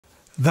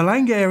The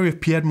Langhe area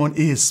of Piedmont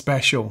is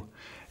special.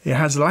 It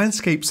has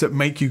landscapes that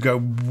make you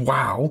go,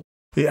 wow.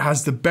 It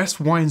has the best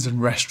wines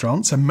and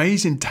restaurants,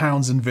 amazing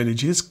towns and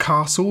villages,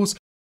 castles,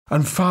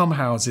 and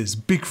farmhouses,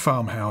 big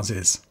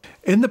farmhouses.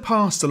 In the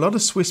past, a lot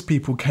of Swiss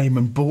people came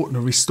and bought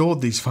and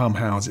restored these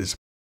farmhouses.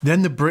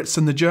 Then the Brits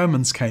and the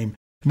Germans came.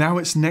 Now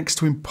it's next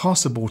to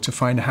impossible to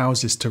find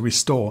houses to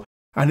restore,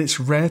 and it's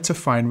rare to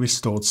find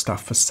restored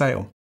stuff for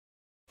sale.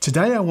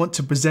 Today I want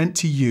to present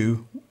to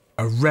you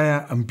a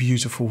rare and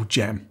beautiful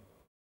gem.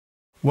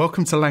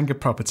 Welcome to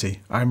LangheProperty.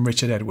 I'm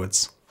Richard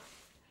Edwards.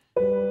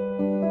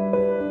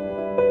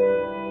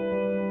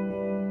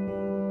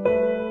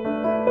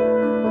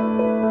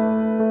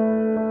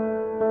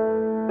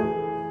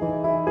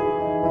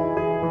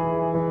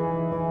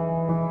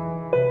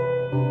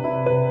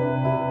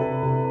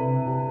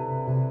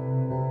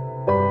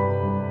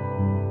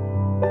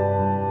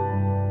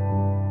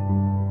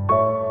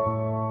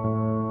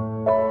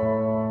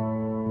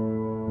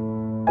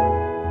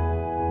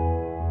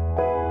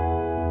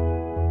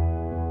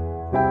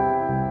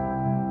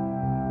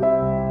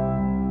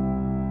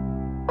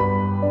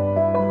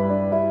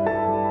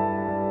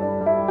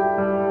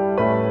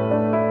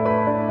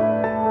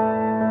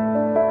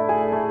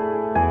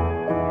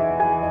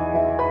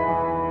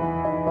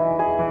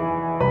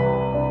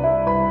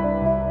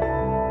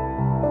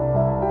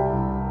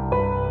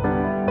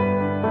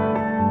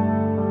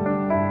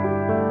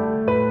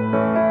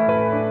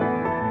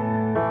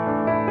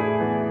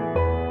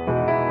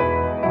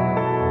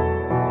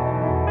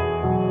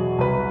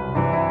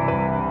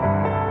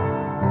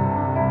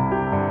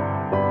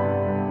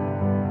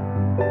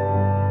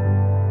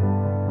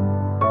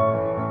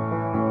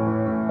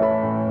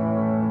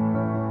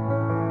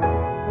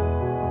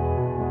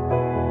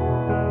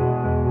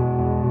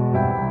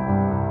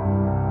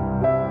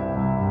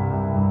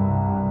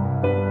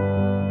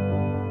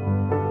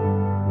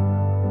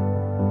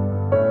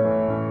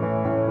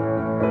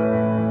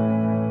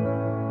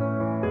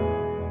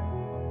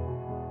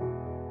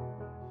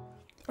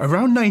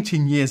 Around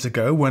 19 years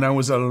ago, when I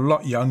was a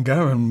lot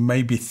younger and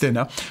maybe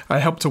thinner, I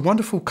helped a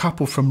wonderful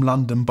couple from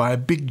London buy a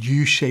big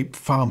U-shaped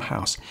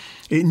farmhouse.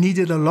 It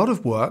needed a lot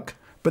of work,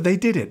 but they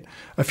did it.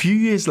 A few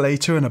years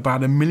later and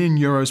about €1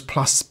 million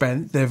plus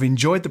spent, they've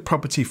enjoyed the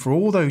property for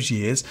all those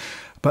years,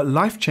 but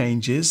life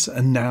changes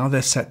and now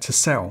they're set to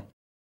sell.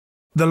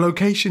 The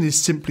location is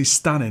simply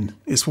stunning.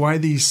 It's why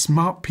these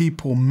smart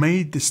people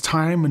made this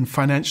time and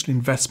financial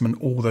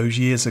investment all those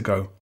years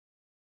ago.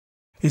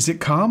 Is it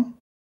calm?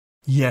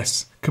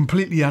 Yes,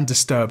 completely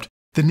undisturbed.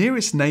 The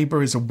nearest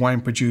neighbour is a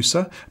wine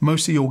producer,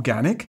 mostly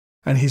organic,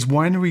 and his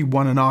winery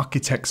won an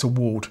architect's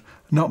award.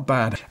 Not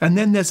bad. And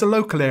then there's a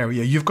local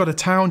area. You've got a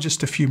town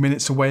just a few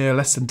minutes away, or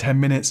less than 10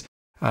 minutes,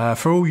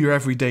 for all your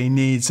everyday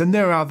needs, and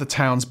there are other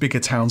towns, bigger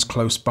towns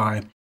close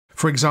by.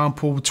 For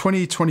example,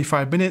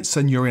 20-25 minutes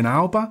and you're in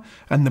Alba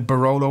and the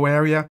Barolo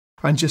area,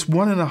 and just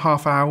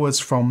 1.5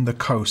 hours from the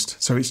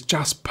coast, so it's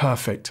just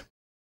perfect.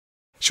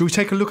 Shall we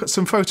take a look at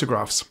some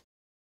photographs?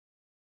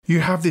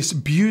 You have this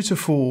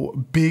beautiful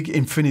big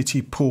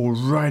infinity pool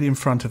right in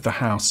front of the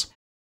house.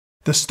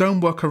 The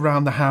stonework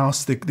around the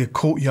house, the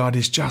courtyard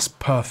is just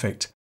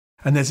perfect.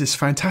 And there's this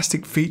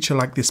fantastic feature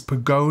like this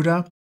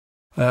pagoda,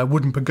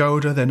 wooden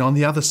pagoda. Then on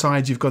the other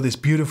side you've got this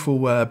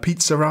beautiful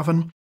pizza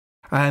oven.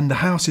 And the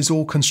house is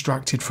all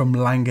constructed from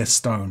Langhe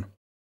stone.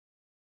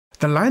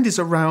 The land is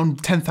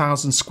around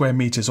 10,000 square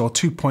meters or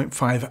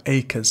 2.5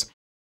 acres.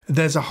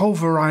 There's a whole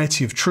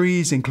variety of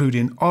trees,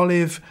 including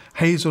olive,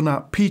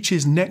 hazelnut,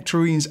 peaches,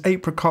 nectarines,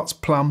 apricots,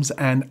 plums,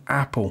 and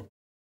apple.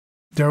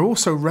 There are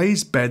also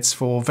raised beds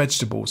for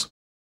vegetables.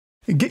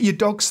 Get your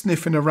dog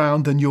sniffing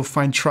around and you'll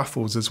find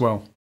truffles as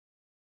well.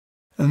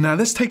 And now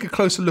let's take a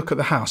closer look at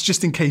the house,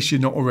 just in case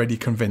you're not already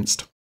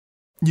convinced.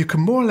 You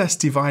can more or less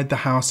divide the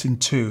house in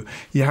two.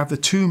 You have the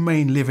two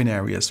main living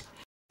areas.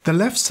 The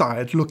left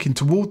side, looking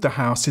toward the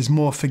house, is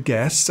more for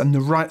guests, and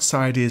the right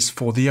side is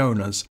for the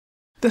owners.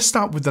 Let's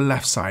start with the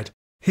left side.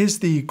 Here's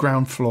the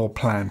ground floor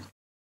plan.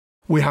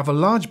 We have a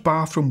large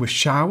bathroom with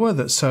shower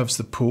that serves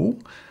the pool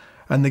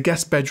and the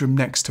guest bedroom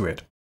next to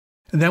it.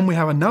 And then we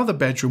have another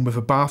bedroom with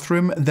a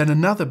bathroom, and then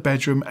another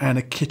bedroom and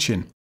a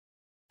kitchen.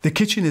 The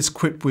kitchen is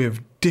equipped with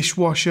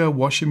dishwasher,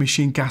 washing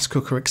machine, gas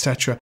cooker,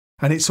 etc.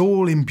 And it's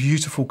all in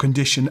beautiful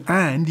condition,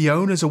 and the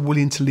owners are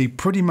willing to leave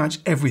pretty much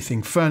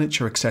everything,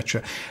 furniture,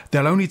 etc.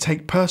 They'll only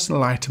take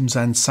personal items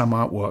and some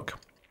artwork.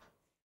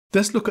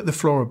 Let's look at the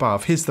floor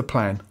above. Here's the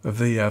plan of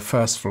the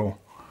first floor.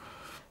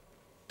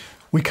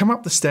 We come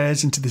up the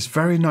stairs into this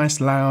very nice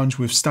lounge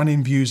with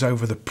stunning views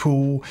over the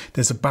pool.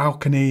 There's a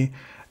balcony.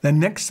 Then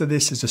next to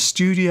this is a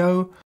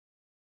studio,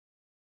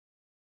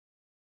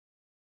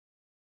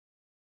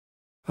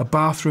 a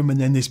bathroom,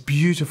 and then this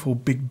beautiful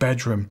big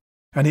bedroom.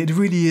 And it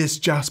really is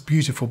just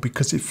beautiful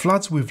because it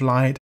floods with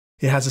light.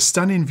 It has a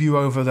stunning view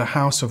over the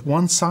house of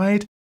one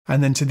side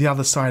and then to the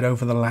other side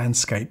over the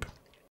landscape.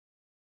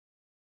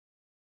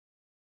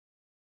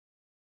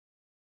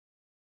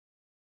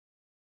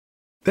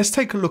 Let's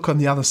take a look on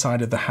the other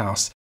side of the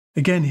house.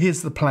 Again,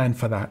 here's the plan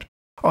for that.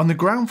 On the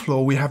ground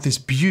floor, we have this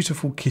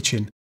beautiful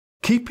kitchen.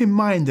 Keep in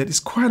mind that it's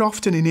quite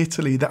often in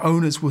Italy that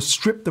owners will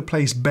strip the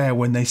place bare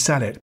when they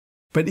sell it.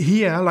 But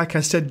here, like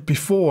I said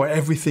before,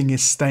 everything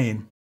is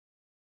staying.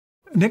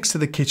 Next to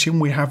the kitchen,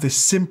 we have this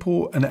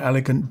simple and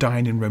elegant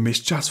dining room. It's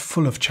just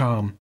full of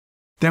charm.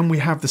 Then we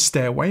have the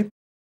stairway.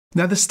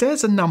 Now the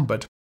stairs are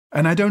numbered,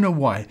 and I don't know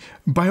why.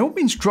 By all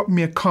means, drop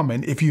me a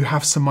comment if you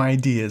have some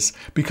ideas,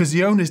 because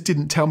the owners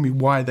didn't tell me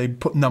why they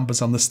put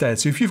numbers on the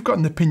stairs. So if you've got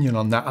an opinion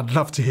on that, I'd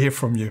love to hear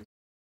from you.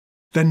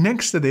 Then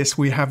next to this,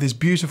 we have this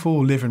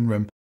beautiful living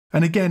room.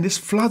 And again, this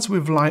floods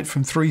with light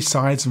from 3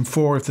 sides and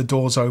 4 of the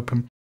doors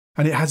open.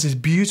 And it has this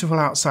beautiful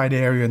outside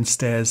area and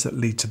stairs that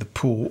lead to the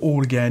pool,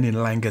 all again in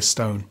Langhe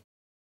stone.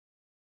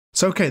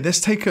 So okay, let's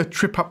take a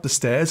trip up the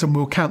stairs and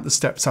we'll count the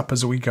steps up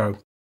as we go.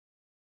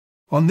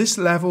 On this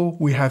level,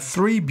 we have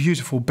 3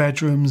 beautiful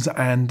bedrooms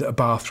and a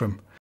bathroom.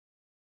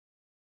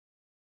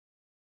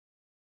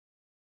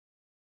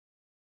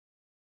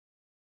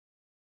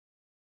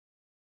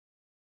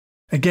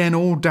 Again,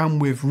 all done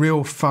with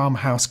real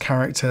farmhouse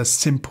character,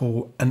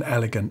 simple and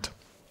elegant.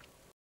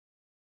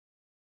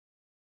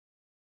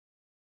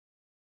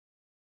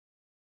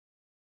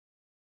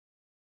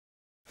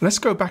 Let's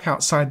go back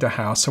outside the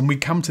house and we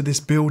come to this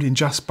building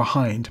just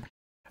behind.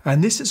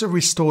 And this is a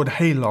restored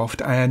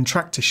hayloft and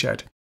tractor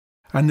shed.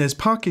 And there's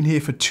parking here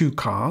for 2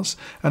 cars,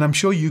 and I'm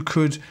sure you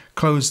could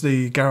close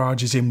the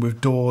garages in with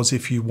doors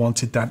if you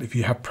wanted that, if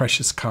you have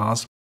precious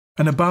cars.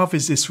 And above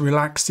is this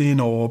relaxing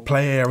or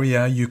play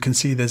area. You can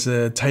see there's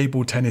a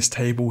tennis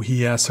table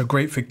here, so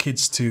great for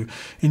kids to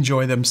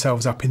enjoy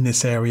themselves up in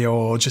this area,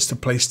 or just a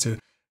place to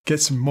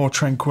get some more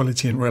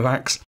tranquility and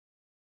relax.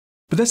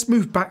 But let's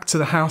move back to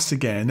the house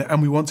again,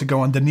 and we want to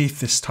go underneath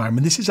this time,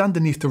 and this is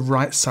underneath the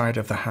right side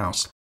of the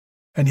house.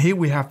 And here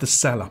we have the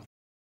cellar.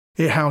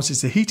 It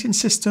houses the heating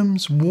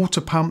systems, water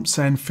pumps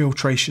and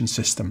filtration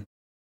system.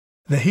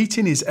 The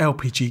heating is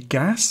LPG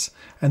gas,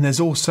 and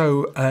there's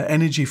also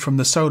energy from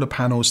the solar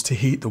panels to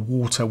heat the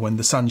water when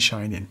the sun's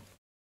shining.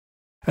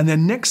 And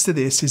then next to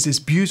this is this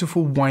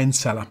beautiful wine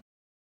cellar.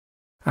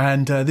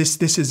 And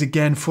this is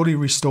again fully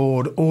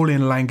restored, all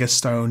in Langhe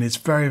stone. It's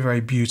very,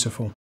 very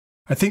beautiful.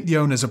 I think the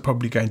owners are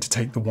probably going to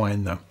take the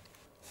wine though.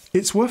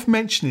 It's worth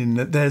mentioning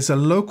that there's a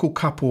local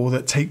couple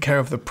that take care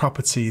of the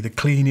property, the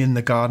cleaning,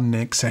 the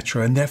gardening,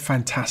 etc. and they're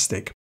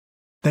fantastic.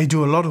 They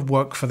do a lot of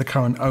work for the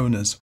current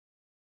owners.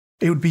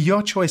 It would be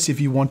your choice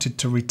if you wanted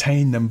to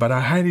retain them, but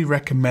I highly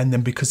recommend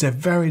them because they're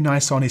very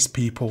nice, honest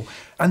people.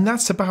 And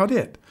that's about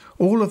it.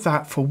 All of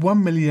that for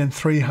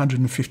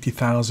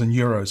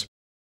 €1,350,000.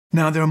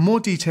 Now, there are more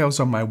details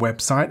on my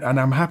website, and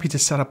I'm happy to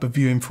set up a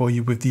viewing for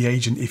you with the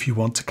agent if you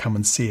want to come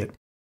and see it.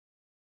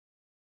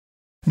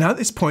 Now, at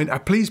this point, I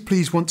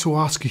please want to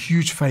ask a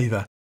huge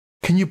favour.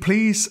 Can you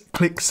please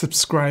click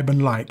subscribe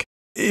and like?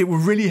 It will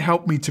really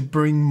help me to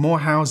bring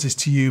more houses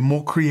to you,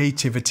 more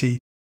creativity,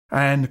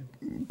 and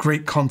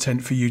great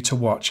content for you to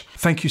watch.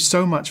 Thank you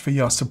so much for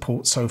your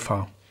support so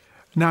far.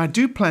 Now, I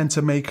do plan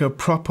to make a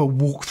proper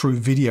walkthrough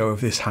video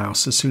of this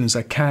house as soon as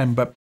I can,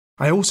 but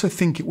I also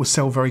think it will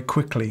sell very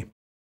quickly.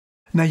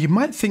 Now, you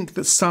might think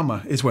that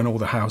summer is when all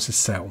the houses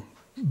sell,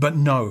 but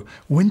no,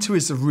 winter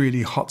is a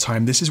really hot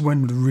time. This is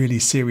when the really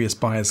serious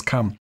buyers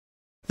come.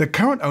 The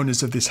current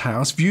owners of this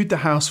house viewed the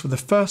house for the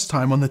first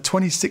time on the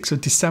 26th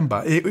of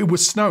December. It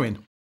was snowing,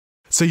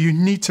 so you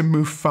need to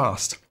move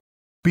fast.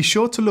 Be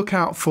sure to look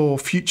out for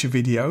future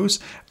videos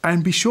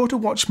and be sure to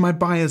watch my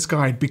buyer's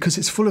guide because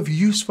it's full of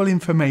useful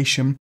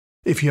information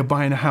if you're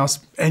buying a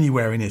house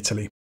anywhere in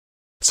Italy.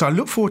 So I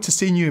look forward to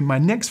seeing you in my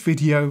next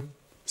video.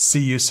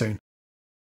 See you soon.